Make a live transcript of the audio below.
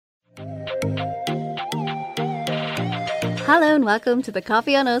Hello and welcome to the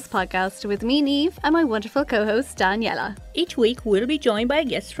Coffee on Us podcast with me, Neve, and my wonderful co-host, Daniela. Each week, we'll be joined by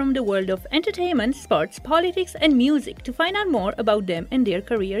guests from the world of entertainment, sports, politics, and music to find out more about them and their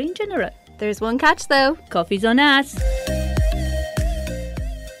career in general. There's one catch though. Coffee's on us.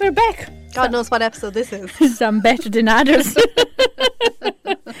 We're back. God knows what episode this is. Some better than others.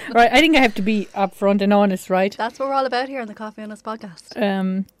 Right, I think I have to be upfront and honest, right? That's what we're all about here on the Coffee on Us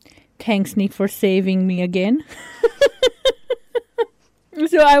podcast. Thanks, Nick, for saving me again.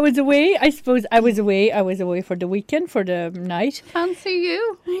 So I was away. I suppose I was away. I was away for the weekend, for the night. Fancy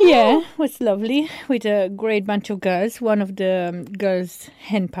you. Yeah, it was lovely with a great bunch of girls. One of the girls'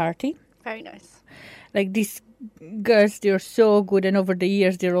 hen party. Very nice. Like these girls, they're so good, and over the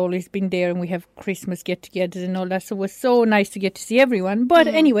years they've always been there, and we have Christmas get-togethers and all that. So it was so nice to get to see everyone. But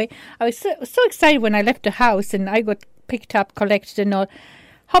anyway, I was so excited when I left the house and I got picked up, collected and all.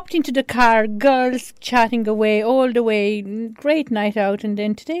 Hopped into the car, girls chatting away all the way. Great night out. And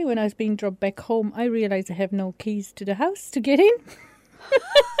then today when I was being dropped back home, I realised I have no keys to the house to get in.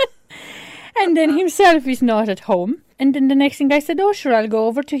 And then himself is not at home. And then the next thing I said, oh, sure, I'll go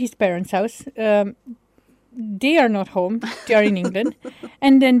over to his parents' house. They are not home. They are in England.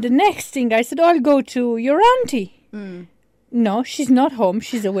 And then the next thing I said, oh, I'll go to your auntie. No, she's not home.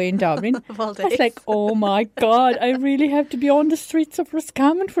 She's away in Dublin. I was like, oh my God, I really have to be on the streets of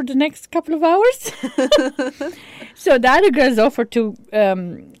Roscommon for the next couple of hours. So the other girls offered to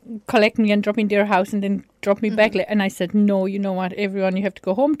collect me and drop me in their house and then drop me back. And I said, no, you know what, everyone, you have to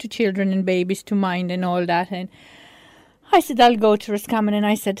go home to children and babies to mind and all that. And I said, I'll go to Roscommon. And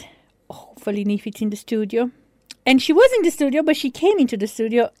I said, hopefully Nifit's in the studio. And she was in the studio, but she came into the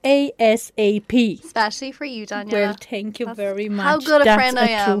studio ASAP. Especially for you, Daniela. Well, thank you very much. How good a friend I am.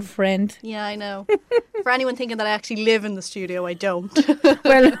 That's a true friend. Yeah, I know. For anyone thinking that I actually live in the studio, I don't.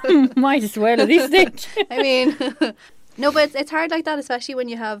 Well, might as well at this stage. I mean, no, but it's hard like that, especially when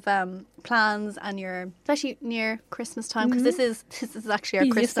you have plans and you're, especially near Christmas time, because this is actually our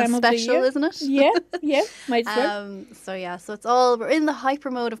Busiest Christmas special, isn't it? Yeah, might as well. So it's all, we're in the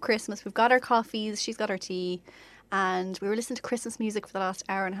hyper mode of Christmas. We've got our coffees, she's got her tea. And we were listening to Christmas music for the last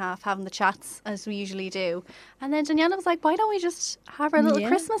hour and a half, having the chats as we usually do. And then Daniela was like, why don't we just have our little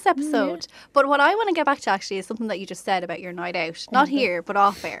Christmas episode? Yeah. But what I want to get back to actually is something that you just said about your night out. Not here, but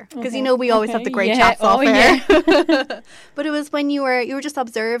off air. Because you know we always have the great chats off air. Yeah. But it was when you were just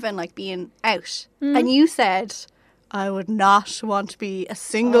observing, like, being out. And you said, I would not want to be a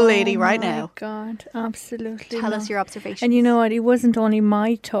single lady right now. Oh, God, absolutely. Tell us your observations. And you know what? It wasn't only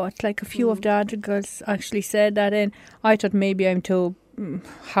my thought. Like, a few of the other girls actually said that, and I thought maybe I'm too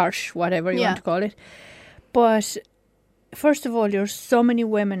harsh, whatever you want to call it. But first of all, there's so many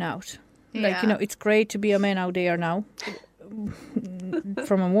women out. Yeah. Like, you know, it's great to be a man out there now.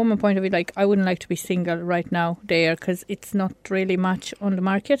 From a woman point of view, like, I wouldn't like to be single right now there because it's not really much on the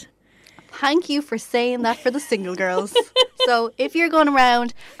market. Thank you for saying that for the single girls. So if you're going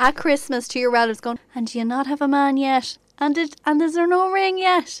around at Christmas to your relatives going, and do you not have a man yet? And is there no ring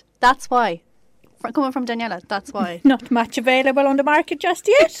yet? That's why. Coming from Daniela, that's why. Not much available on the market just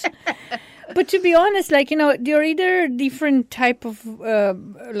yet. But to be honest, like, you know, there are either different type of,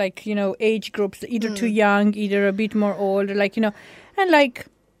 like, you know, age groups, either too young, either a bit more older, like, you know, and like,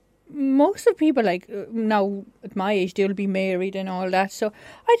 most of people, like, now at my age, they'll be married and all that. So,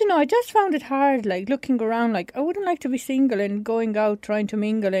 I don't know, I just found it hard, like, looking around, like, I wouldn't like to be single and going out trying to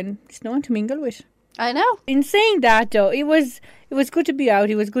mingle and there's no one to mingle with. I know. In saying that, though, it was good to be out,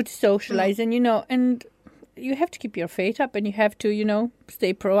 it was good to socialise and, you know, and you have to keep your faith up and you have to, you know,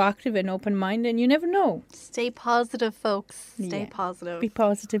 stay proactive and open-minded and you never know. Stay positive, folks. Stay positive. Be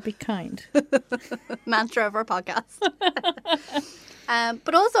positive, be kind. Mantra of our podcast.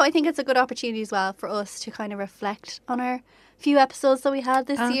 But also, I think it's a good opportunity as well for us to kind of reflect on our few episodes that we had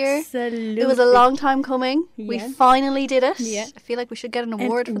this year. Absolutely. It was a long time coming. Yeah. We finally did it. Yeah. I feel like we should get an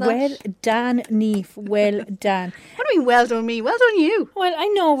award for that. Well done, Neve. Well done. What do you mean, well done me? Well done you. Well, I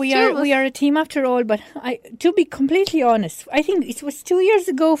know we are a team after all, but to be completely honest, I think it was 2 years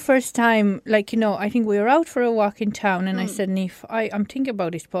ago first time, like, you know, I think we were out for a walk in town and I said, Neve, I'm thinking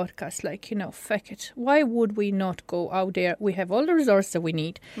about this podcast, like, you know, feck it. Why would we not go out there? We have all the resources that we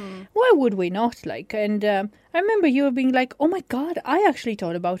need. Why would we not? Like, and I remember you being like, oh my God, I actually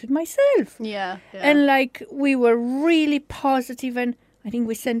thought about it myself. Yeah. And like, we were really positive and I think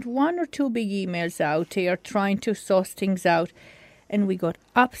we sent 1 or 2 big emails out here trying to suss things out and we got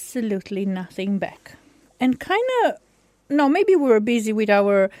absolutely nothing back. And kind of, no, maybe we were busy with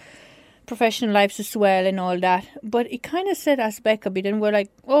our professional lives as well and all that, but it kind of set us back a bit and we're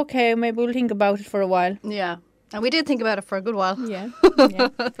like, okay, maybe we'll think about it for a while. Yeah. And we did think about it for a good while. Yeah.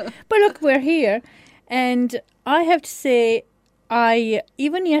 But look, we're here. And I have to say, I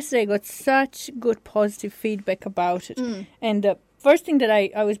even yesterday got such good positive feedback about it. And the first thing that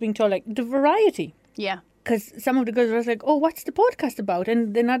I was being told, like, the variety. Yeah. Because some of the girls were like, oh, what's the podcast about?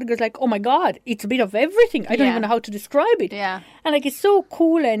 And then other girls like, oh my God, it's a bit of everything. I don't even know how to describe it. Yeah. And like, it's so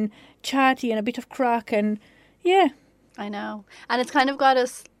cool and chatty and a bit of crack and yeah. I know. And it's kind of got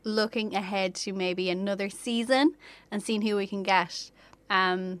us looking ahead to maybe another season and seeing who we can get.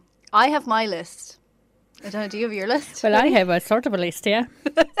 I have my list. I don't know, do you have your list? Well, I have a sort of a list, yeah.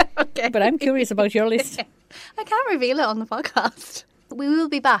 Okay. But I'm curious about your list. I can't reveal it on the podcast. We will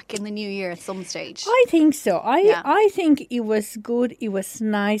be back in the new year at some stage. I think so. I think it was good. It was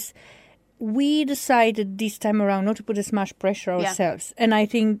nice. We decided this time around not to put as much pressure on ourselves. And I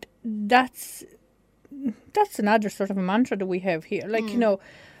think that's another sort of a mantra that we have here. Like, you know,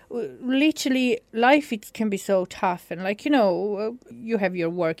 literally life, it can be so tough. And like, you know, you have your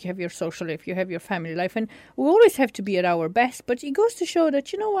work, you have your social life, you have your family life. And we always have to be at our best. But it goes to show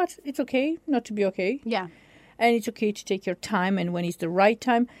that, you know what, it's okay not to be okay. Yeah. And it's okay to take your time and when it's the right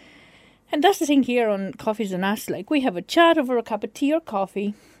time. And that's the thing here on Coffees and Us. Like, we have a chat over a cup of tea or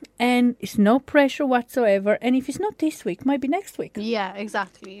coffee and it's no pressure whatsoever. And if it's not this week, might be next week. Yeah,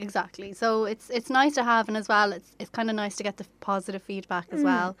 exactly. So it's nice to have, and as well, it's kind of nice to get the positive feedback as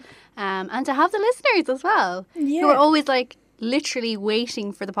well. And to have the listeners as well. Yeah. Who are always like literally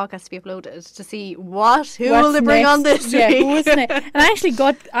waiting for the podcast to be uploaded to see who What's will they bring on this Yeah, week. who's next? And I actually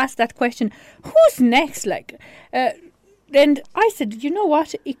got asked that question, who's next? Like, and I said, you know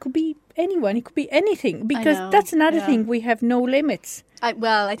what? It could be anyone. It could be anything. Because that's another thing. We have no limits.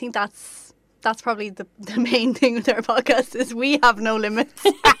 I think that's probably the main thing with our podcast is we have no limits.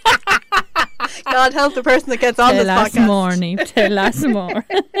 God help the person that gets on this podcast. Tell us more, Niamh. Tell us more.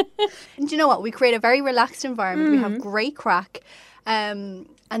 And do you know what? We create a very relaxed environment. We have great crack.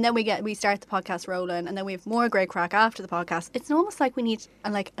 And then we start the podcast rolling, and then we have more great crack after the podcast. It's almost like we need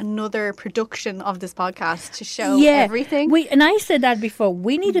another production of this podcast to show everything. And I said that before.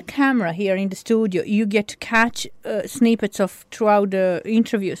 We need a camera here in the studio. You get to catch snippets of throughout the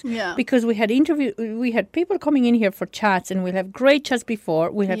interviews. Yeah. Because we had people coming in here for chats, and we'll have great chats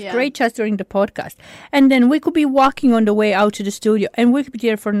before. We'll have great chats during the podcast, and then we could be walking on the way out to the studio, and we could be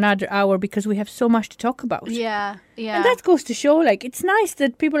there for another hour because we have so much to talk about. Yeah. And that goes to show, like, it's nice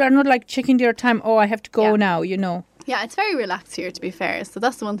that people are not like checking their time. Oh, I have to go now, you know. Yeah, it's very relaxed here, to be fair. So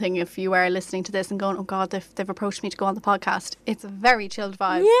that's the one thing, if you are listening to this and going, oh God, they've approached me to go on the podcast, it's a very chilled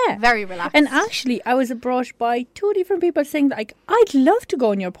vibe. Yeah. Very relaxed. And actually, I was approached by 2 different people saying, like, I'd love to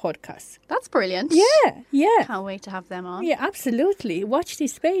go on your podcast. That's brilliant. Yeah. Can't wait to have them on. Yeah, absolutely. Watch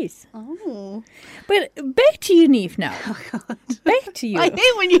this space. Oh. But back to you, Niamh, now. Oh, God. Back to you. I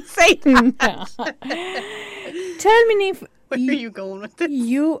hate when you say that. Tell me, Niamh. Where are you going with this?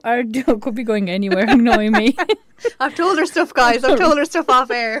 You could be going anywhere, knowing me. I've told her stuff, guys. I've told her stuff off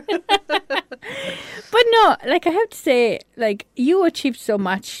air. But no, like, I have to say, like, you achieved so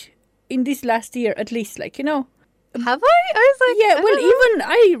much in this last year, at least, like, you know. Have I? I was like, yeah, well, even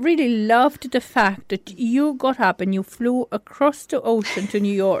I really loved the fact that you got up and you flew across the ocean to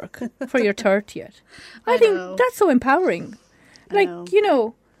New York for your 30th. I think that's so empowering. Like, you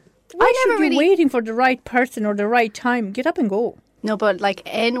know, why should you be waiting for the right person or the right time? Get up and go. No, but like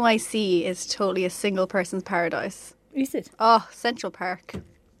NYC is totally a single person's paradise. Is it? Oh, Central Park.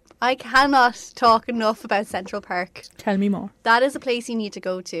 I cannot talk enough about Central Park. Tell me more. That is a place you need to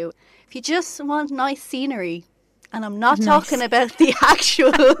go to. If you just want nice scenery, and I'm not talking about the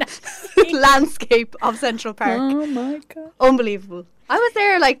actual landscape of Central Park. Oh my God. Unbelievable. I was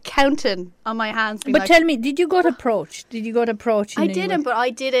there like counting on my hands. But tell me, did you got approached? Did you got approached? I didn't, but I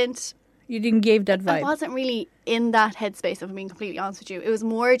didn't. You didn't give that vibe? I wasn't really in that headspace, if I'm being completely honest with you. It was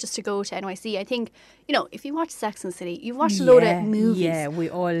more just to go to NYC. I think, you know, if you watch Sex and the City, you've watched a load of movies. Yeah, we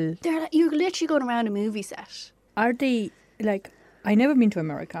all... You're literally going around a movie set. Are they, like... I never been to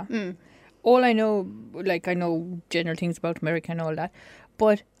America. All I know, like, I know general things about America and all that.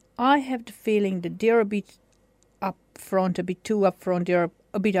 But I have the feeling that they're a bit up front, a bit too up front. They're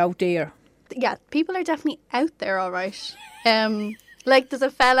a bit out there. Yeah, people are definitely out there, all right. Like, there's a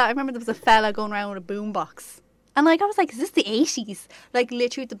fella, I remember there was a fella going around with a boombox. And, like, I was like, is this the 80s? Like,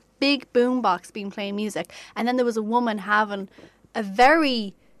 literally the big boombox being playing music. And then there was a woman having a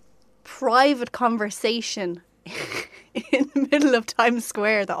very private conversation in the middle of Times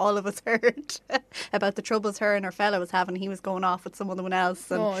Square that all of us heard about the troubles her and her fella was having. He was going off with someone else,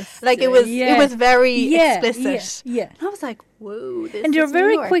 and it was very explicit. Yeah. And I was like, whoa, this and you're is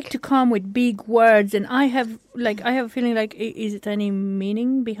very New York. quick to come with big words, and I have a feeling like, is it any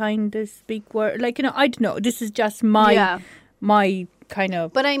meaning behind this big word? Like, I don't know. This is just my kind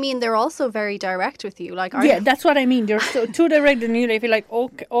of. But I mean, they're also very direct with you. Like, that's what I mean. They're so too direct, and you feel like,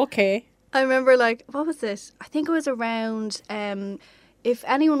 okay. I remember, like, what was it? I think it was around, if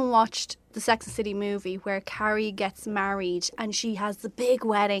anyone watched the Sex and the City movie where Carrie gets married and she has the big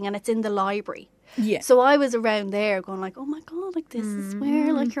wedding and it's in the library. Yeah. So I was around there going like, oh my God, like this is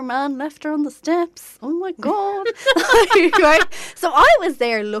where like your man left her on the steps. Oh my God. Right? So I was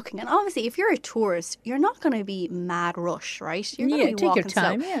there looking, and obviously if you're a tourist, you're not going to be mad rush, right? You're going to be take walking your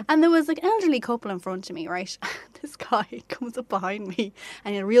time, slow. yeah. And there was like an elderly couple in front of me, right? This guy comes up behind me,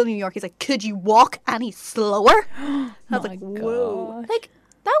 and in real New York, he's like, could you walk any slower? I was like, whoa. Like,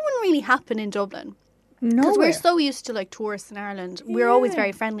 that wouldn't really happen in Dublin. No, because we're so used to like tourists in Ireland. We're always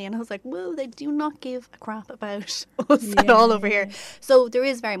very friendly, and I was like, whoa, they do not give a crap about us at all over here. So there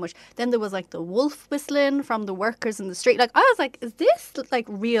is very much. Then there was like the wolf whistling from the workers in the street. Like, I was like, is this like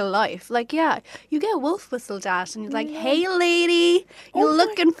real life? Like, yeah, you get wolf whistled at, and you're like, hey lady, you're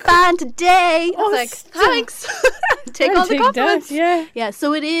looking fine today. I was like, thanks. Take all the compliments. Yeah,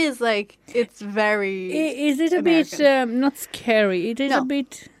 so it is like, it's very Is it a American. bit not scary? It is a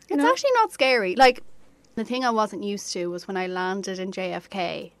bit. It's actually not scary. Like, the thing I wasn't used to was when I landed in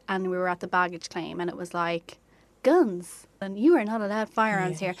JFK and we were at the baggage claim, and it was like, guns. And you are not allowed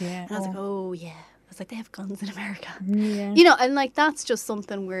firearms here. Yeah. And I was like, oh, yeah. I was like, they have guns in America. Yeah. And like, that's just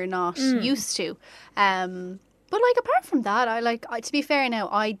something we're not used to. But like, apart from that, to be fair now,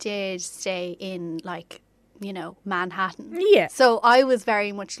 I did stay in like, Manhattan. Yeah. So I was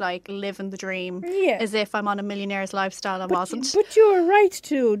very much like living the dream, Yeah. as if I'm on a millionaire's lifestyle. I wasn't. But you're right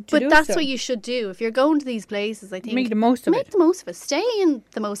to But do that's so. what you should do. If you're going to these places, I think... Make the most of it. Make the most of it. Stay in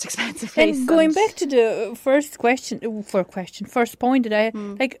the most expensive place. And going back to the first point that I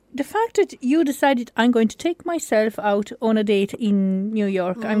like, the fact that you decided, I'm going to take myself out on a date in New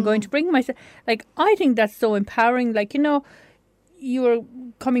York. I'm going to bring myself, like, I think that's so empowering. Like, you were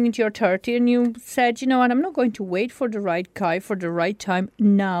coming into your 30 and you said, and I'm not going to wait for the right guy for the right time.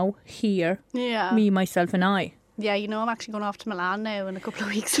 Now, here, me, myself and I. Yeah, I'm actually going off to Milan now in a couple of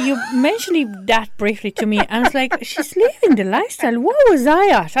weeks. You mentioned that briefly to me, and I was like, she's living the lifestyle. What was I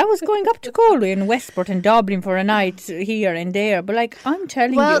at? I was going up to Galway and Westport and Dublin for a night here and there. But like, I'm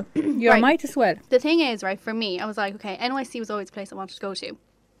telling you might as well. The thing is, right, for me, I was like, okay, NYC was always a place I wanted to go to.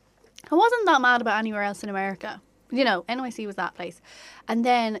 I wasn't that mad about anywhere else in America. NYC was that place. And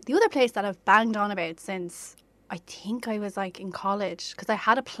then the other place that I've banged on about since I think I was like in college, because I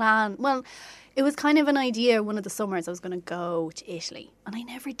had a plan. Well, it was kind of an idea one of the summers I was going to go to Italy, and I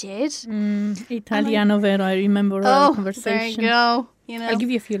never did. Italiano Vero, I remember our conversation. There you go. I'll give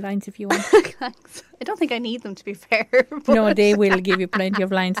you a few lines if you want. Thanks. I don't think I need them, to be fair. But No, they will give you plenty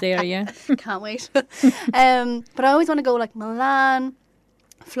of lines there, yeah. Can't wait. But I always want to go like Milan,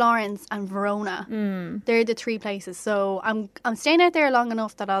 Florence and Verona. They're the three places. So I'm staying out there long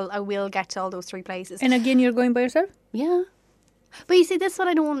enough that I will get to all those three places. And again, you're going by yourself? Yeah. But you see, this is what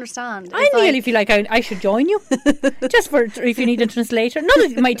I don't understand. I nearly feel like I should join you. Just for if you need a translator. Not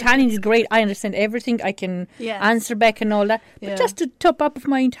that my Italian is great. I understand everything. I can answer back and all that. But just to top up of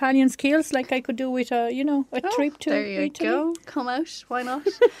my Italian skills, like I could do with a trip to there you Italy. go. Come out. Why not?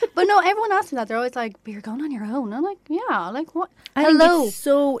 But no, everyone asks me that. They're always like, but you're going on your own. I'm like, yeah. Like, what? I think it's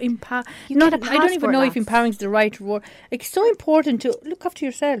so empowering. I don't even know if empowering is the right word. Like, it's so important to look after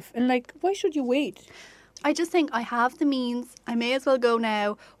yourself. And like, why should you wait? I just think I have the means. I may as well go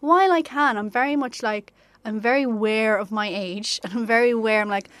now while I can. I'm very much like, I'm very aware of my age, and I'm very aware. I'm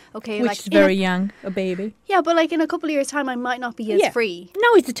like, okay, which is very young, a baby. Yeah, but like in a couple of years' time, I might not be as free.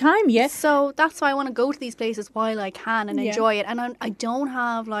 Now is the time, yes. So that's why I want to go to these places while I can and enjoy it. And I don't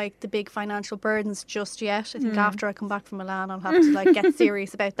have like the big financial burdens just yet. I think after I come back from Milan, I'll have to like get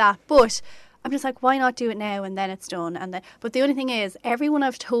serious about that. But I'm just like, why not do it now and then it's done? But the only thing is, everyone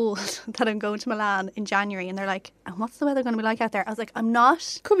I've told that I'm going to Milan in January, and they're like, and what's the weather going to be like out there? I was like, I'm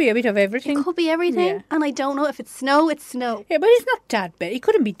not. Could be a bit of everything. It could be everything. And I don't know. If it's snow, it's snow. Yeah, but it's not that bad. It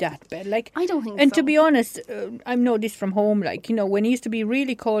couldn't be that bad. Like, I don't think and so. to be honest, I know this from home. Like, when it used to be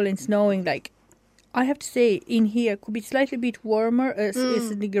really cold and snowing, like, I have to say, in here, it could be slightly bit warmer as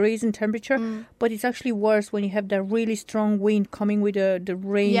the degrees in temperature, but it's actually worse when you have that really strong wind coming with the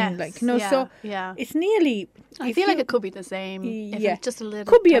rain. Yes, Like, you know, yeah, so yeah. it's nearly... I feel like it could be the same. If Yeah. it's just a little.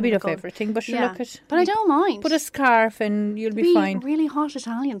 Could be a bit of chemical. everything, but Yeah. look at... But I don't mind. Put a scarf and you'll be Be fine. really hot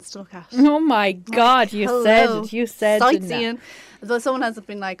Italians to look at. Oh my God, you said Hello. it. You said it. now. Sightseeing. Though someone has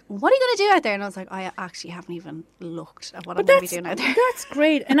been like, "What are you going to do out there?" And I was like, "I actually haven't even looked at what I'm But going to be doing out there." that's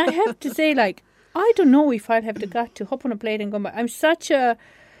great. And I have to say, like, I don't know if I'll have the gut to hop on a plane and go back. I'm such a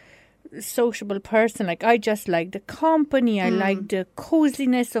sociable person. Like, I just like the company. I like the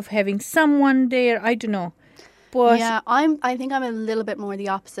coziness of having someone there. I don't know. But Yeah, I think I'm a little bit more the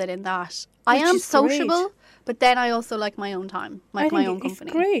opposite in that I Which am is great. sociable, but then I also like my own time, I like my think own it's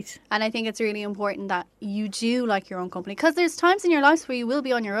company. great. And I think it's really important that you do like your own company because there's times in your lives where you will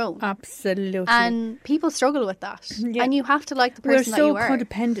be on your own. Absolutely. And people struggle with that. Yeah. And you have to like the We're person that so you are.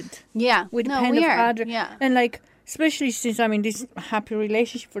 codependent. Yeah. We No, depend we on are. other. Yeah. And like, especially since I'm in this happy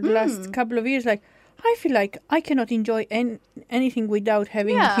relationship for the last couple of years, like, I feel like I cannot enjoy anything without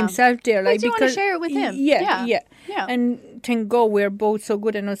having Yeah. himself there. Like, Because you want to share it with him. Yeah. Yeah. And thank God we're both so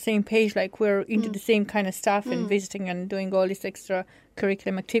good and on the same page. Like, we're into the same kind of stuff and visiting and doing all these extra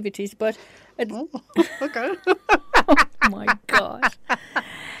curriculum activities. But, Okay. oh my God.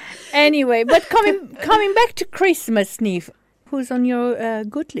 Anyway, but coming back to Christmas, Niamh, who's on your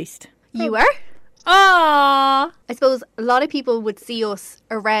good list? You are? Ah. I suppose a lot of people would see us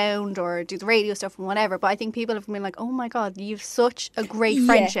around or do the radio stuff and whatever, but I think people have been like, "Oh my God, you've such a great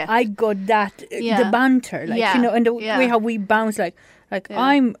friendship." Yeah, I got that. Yeah. The banter, like, Yeah, you know, and the yeah. way how we bounce, like Yeah.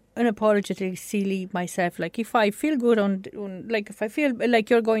 I'm unapologetically silly myself. Like, if I feel good on, like, if I feel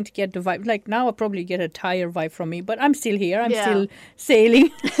like you're going to get the vibe, like now I probably get a tire vibe from me, but I'm still here. I'm Yeah. still sailing.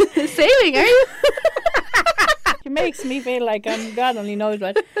 Sailing, are you? It makes me feel like I'm God only knows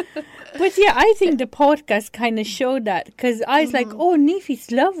what. But yeah, I think the podcast kind of showed that because I was like, oh, Niamh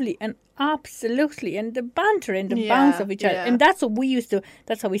is lovely and absolutely, and the banter and the Yeah, bounce of each other, yeah. and that's what we used to.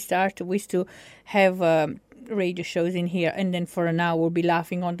 That's how we started. We used to have radio shows in here, and then for an hour we'll be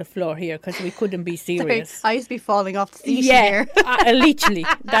laughing on the floor here because we couldn't be serious. I used to be falling off the seat Yeah, here. literally,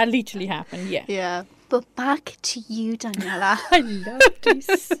 that literally happened. Yeah, Yeah. But back to you, Daniela. I love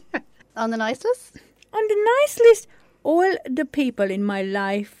this. On the nice list? On the nice list, all the people in my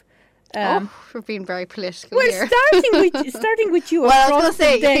life. We're being very political Well, here. starting with you. Well, I was across going to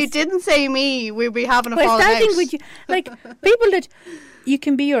say, the if you desk. didn't say me, we'd be having a Well, falling starting out. with you, like people that you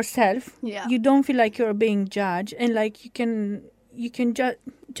can be yourself. Yeah. You don't feel like you're being judged, and like you can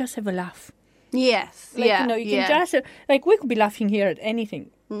just have a laugh. Yes. Like, yeah. you know, you can just like we could be laughing here at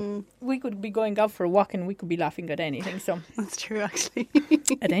anything. We could be going out for a walk, and we could be laughing at anything. So That's true, actually.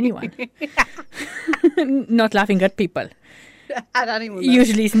 at anyone, not laughing at people. At anyone.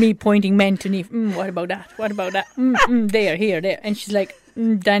 Usually it's me pointing men to Niamh. What about that? What about that? There, here, there. And she's like,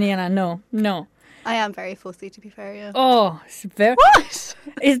 Daniela, no. I am very fussy, to be fair, yeah. Oh, it's very... What?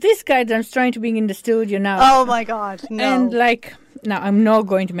 Is this guy that I'm trying to bring in the studio now? Oh, my God. No. And like, now I'm not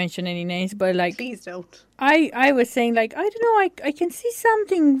going to mention any names, but like, Please don't. I was saying like, I don't know, I can see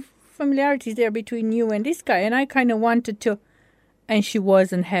something, familiarities there between you and this guy. And I kind of wanted to, and she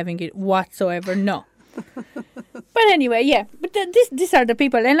wasn't having it whatsoever, no. But anyway, yeah. But these are the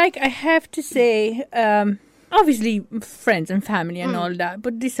people, and like I have to say, obviously friends and family and all that.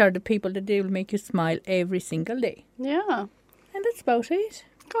 But these are the people that they will make you smile every single day, Yeah. and that's about it.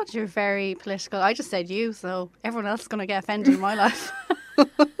 God, you're very political. I just said you, so everyone else is going to get offended in my life.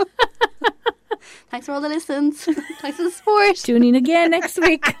 Thanks for all the listens. Thanks for the support. Tune in again next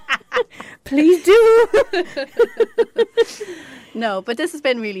week, please do. No, but this has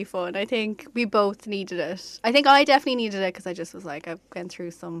been really fun. I think we both needed it. I think I definitely needed it because I just was like, I've gone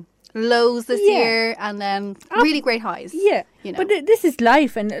through some lows this Yeah. year and then really great highs. Yeah, You know. but this is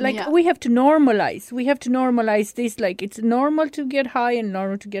life, and like Yeah. we have to normalize. We have to normalize this. Like it's normal to get high and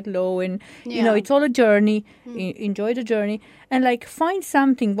normal to get low, and you know Yeah. it's all a journey. Enjoy the journey, and like find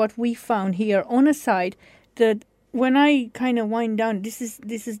something. What we found here on a side that when I kind of wind down, this is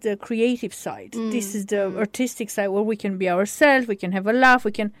the creative side. This is the artistic side where we can be ourselves. We can have a laugh.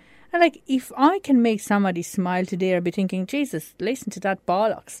 We can. And like, if I can make somebody smile today, I'll be thinking, Jesus, listen to that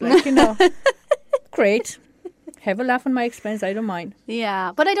bollocks. Like, you know, great. Have a laugh on my expense. I don't mind.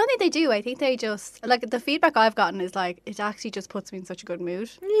 Yeah, but I don't think they do. I think they just, like, the feedback I've gotten is like, it actually just puts me in such a good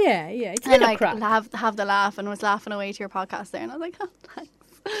mood. Yeah. It's a And bit of like, crap. have the laugh, and I was laughing away to your podcast there, and I was like, oh, thanks.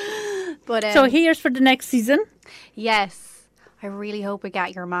 But So here's for the next season. yes, I really hope we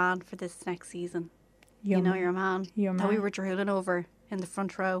get your man for this next season. Your you know, man. your man Your that we man. were drooling over in the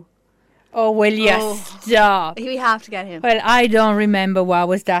front row. Oh, well, yes, Oh. stop. We have to get him. Well, I don't remember what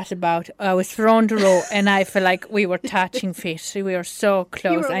was that about. I was front row and I felt like we were touching feet. We were so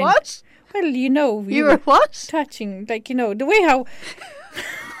close. You were what? Well, you know. You were what? touching, like, you know, the way how...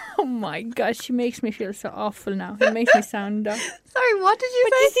 Oh, my gosh, she makes me feel so awful now. It makes me sound... Sorry, what did you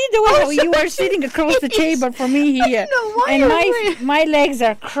But say? you see the way how you are sitting across the table from me here. know why And you're my legs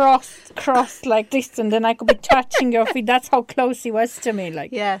are crossed like this, and then I could be touching your feet. That's how close he was to me.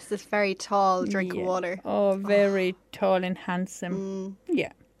 Like, Yes, this very tall drink Yeah. of water. oh, very tall and handsome.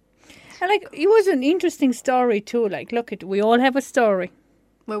 Yeah. And like, it was an interesting story too. Like, look, we all have a story.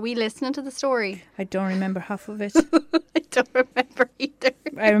 Were we listening to the story? I don't remember half of it. I don't remember either.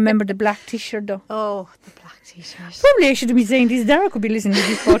 I remember the black t-shirt though. Oh, the black t-shirt. Probably I shouldn't be saying this. Dara could be listening to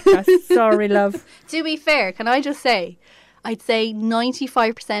this podcast. Sorry, love. To be fair, can I just say, I'd say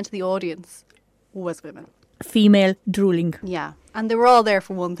 95% of the audience was women. Female drooling. Yeah. And they were all there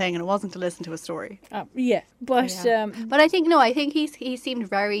for one thing, and it wasn't to listen to a story. Yeah, but Yeah. But I think he seemed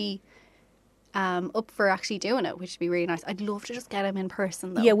very up for actually doing it, which would be really nice. I'd love to just get him in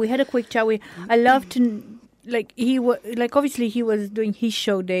person though. yeah, we had a quick chat. I love to like he was like obviously he was doing his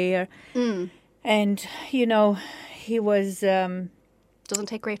show there, and you know he was Doesn't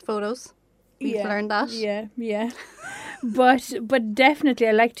take great photos. We've learned that. yeah. But definitely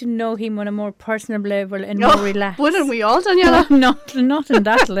I like to know him on a more personal level and more relaxed. Wouldn't we all, Daniela? not on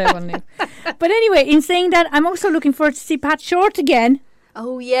that level. No. But anyway, in saying that, I'm also looking forward to see Pat Short again.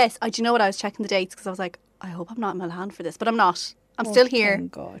 Oh yes. Do you know what? I was checking the dates because I was like, I hope I'm not in Milan for this, but I'm not. I'm still here.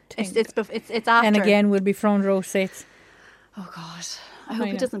 Thank God. It's after. And again, we'll be front row seats. Oh God. I hope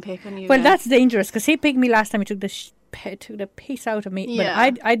know. he doesn't pick on you. Well, again. that's dangerous because he picked me last time. He took the piece out of me. Yeah.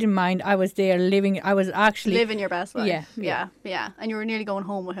 But I didn't mind. I was there living. I was actually living your best life. Yeah. yeah. And you were nearly going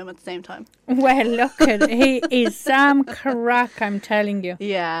home with him at the same time. Well, look at he is Sam Crack. I'm telling you.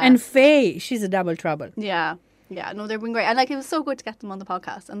 Yeah. And Faye, she's a double trouble. Yeah. Yeah, no, they've been great. And like, it was so good to get them on the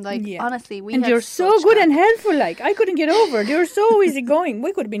podcast. And like, Yeah. honestly, we And had you're so such good crack. and helpful. Like I couldn't get over. You're so easygoing.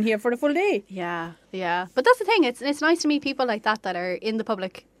 We could have been here for the full day. Yeah. But that's the thing. It's nice to meet people like that are in the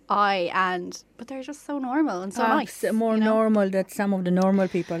public eye, but they're just so normal and so nice. More you know? normal than some of the normal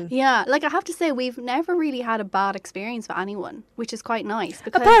people. Yeah, like I have to say, we've never really had a bad experience with anyone, which is quite nice.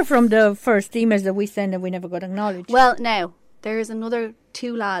 Because, Apart from the first emails that we sent and we never got acknowledged. well, now there's another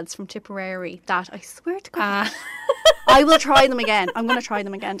 2 lads from Tipperary that I swear to God, I will try them again. I'm going to try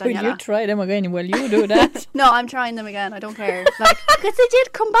them again, Will you Daniela. try them again? Well, you do that. No, I'm trying them again. I don't care. Like, because they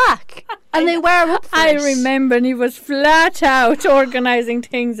did come back and they were up for I it. remember, and he was flat out organising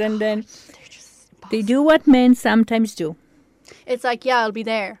things, and then They're just they do what men sometimes do. It's like, yeah, I'll be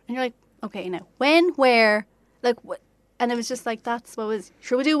there. And you're like, okay, now, when, where, like, what? And it was just like, that's what was,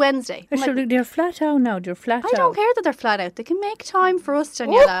 should we do Wednesday? I'm like, They're flat out now. They're flat I out. don't care that they're flat out. They can make time for us,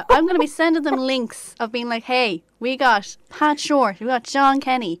 Daniela. I'm going to be sending them links of being like, hey, we got Pat Short, we got John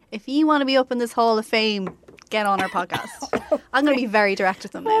Kenny. If you want to be up in this Hall of Fame, get on our podcast. I'm going to be very direct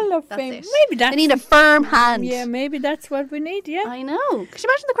with them now. Hall of That's Fame. it. Maybe that's... They need a firm hand. Yeah, maybe that's what we need, yeah. I know. Could you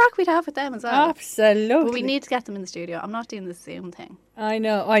imagine the crack we'd have with them as well? Absolutely. But we need to get them in the studio. I'm not doing the Zoom thing. I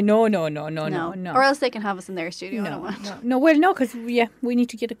know. No. Or else they can have us in their studio. I don't want. No, well, no, because, we need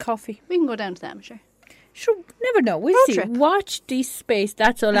to get a coffee. We can go down to them, sure. Sure, never know. We'll Road see. trip. Watch this space.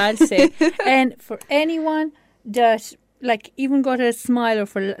 That's all I'll say. And for anyone that, like, even got a smile or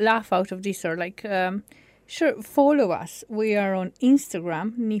for laugh out of this or, like, sure, follow us. We are on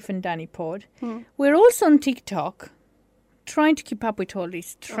Instagram, Neef and Danny Pod. We're also on TikTok, trying to keep up with all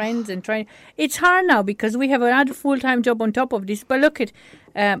these trends and trying. It's hard now because we have another full-time job on top of this. But look at,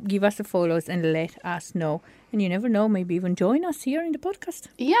 give us the follows and let us know. And you never know, maybe even join us here in the podcast.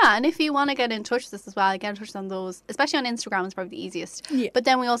 Yeah, and if you want to get in touch with us as well, get in touch on those, especially on Instagram is probably the easiest. Yeah. But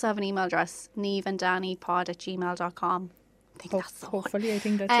then we also have an email address, neveanddannypod@gmail.com. I think that's the one. Hopefully, I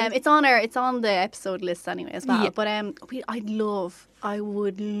think that's it. It's on the episode list anyway as well. Yeah. But I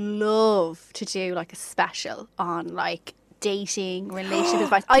would love to do like a special on like dating, relationship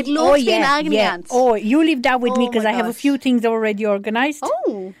advice. I'd love to be an agony aunt. Oh, you leave that with me Oh because my I have a gosh. few things already organised.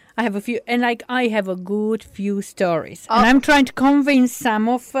 Oh. I have a few, and like I have a good few stories, and I'm trying to convince some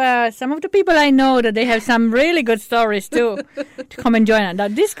of the people I know that they have some really good stories too to come and join us. Now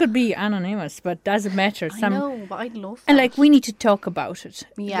this could be anonymous, but doesn't matter. I know, but I'd love that. And like we need to talk about it.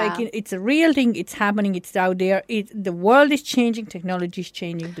 Yeah. Like it's a real thing. It's happening. It's out there. The world is changing. Technology is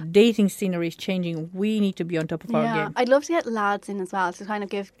changing. The dating scenery is changing. We need to be on top of our game. I'd love to get lads in as well to kind of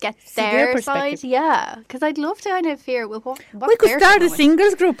get See their their perspective. side. Yeah, because I'd love to kind of hear well, what We could they're start a going with.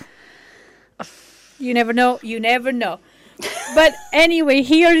 singles group. You never know. You never know. But anyway,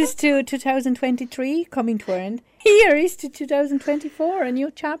 here is to 2023 coming to an end. Here is to 2024, a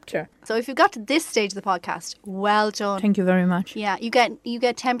new chapter. So if you've got to this stage of the podcast, well done. Thank you very much. Yeah, you get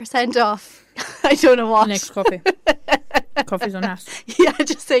 10% off. I don't know what. Next coffee. Coffee's on us. Yeah,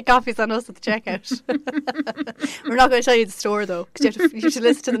 just say coffee's on us at the checkout. We're not going to tell you the store though, because you have to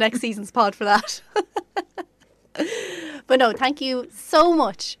listen to the next season's pod for that. But no, thank you so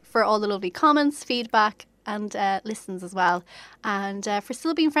much for all the lovely comments, feedback and listens as well, and for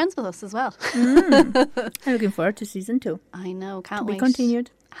still being friends with us as well. I'm looking forward to season 2. I know, can't To wait. be continued.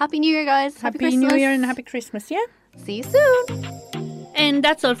 Happy New Year, guys. Happy Christmas. New Year and happy Christmas, yeah? See you soon. And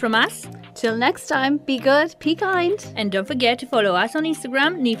that's all from us. Till next time, be good, be kind. And don't forget to follow us on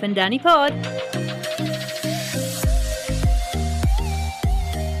Instagram, Neef and Danny Pod.